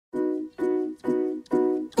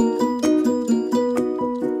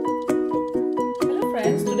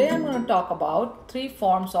talk about three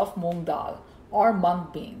forms of Moong Dal or mung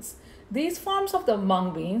beans. These forms of the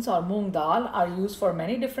mung beans or Moong Dal are used for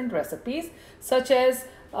many different recipes, such as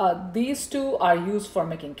these two are used for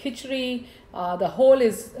making khichdi, the whole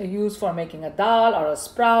is used for making a dal or a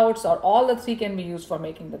sprouts, or all the three can be used for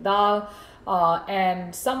making the dal.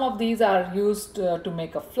 And some of these are used to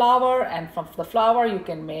make a flour, and from the flour you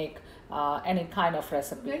can make any kind of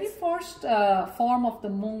recipe. The very first form of the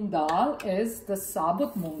Moong Dal is the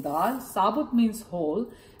sabut Moong Dal. Sabut means whole,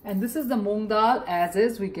 and this is the Moong Dal as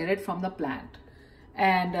is, we get it from the plant.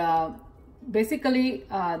 And basically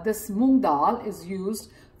this Moong Dal is used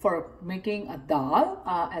for making a dal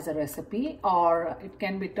as a recipe, or it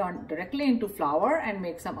can be turned directly into flour and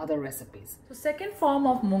make some other recipes. The second form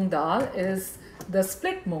of Moong Dal is the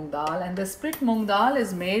split Moong Dal, and the split Moong Dal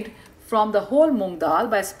is made from the whole Moong Dal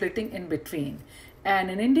by splitting in between. And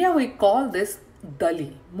in India we call this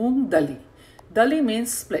dali, Moong Dali. Dali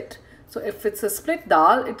means split. So if it's a split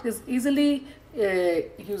dal, it is easily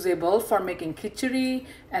usable for making khichdi,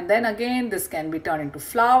 and then again this can be turned into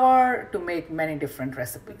flour to make many different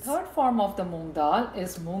recipes. The third form of the Moong Dal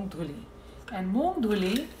is Moong Dhuli, and Moong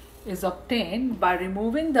Dhuli is obtained by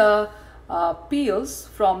removing the peels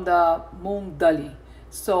from the Moong Dali.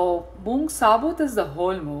 So Moong Sabut is the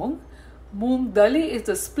whole Moong, Moong Dali is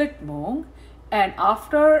the split Moong, and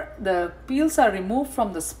after the peels are removed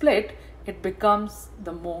from the split, it becomes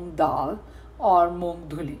the Moong Dal or Moong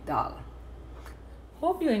Dhuli Dal.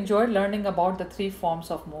 Hope you enjoyed learning about the three forms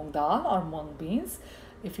of Moong Dal or mung beans.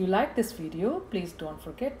 If you like this video, please don't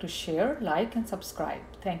forget to share, like and subscribe.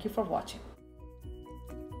 Thank you for watching.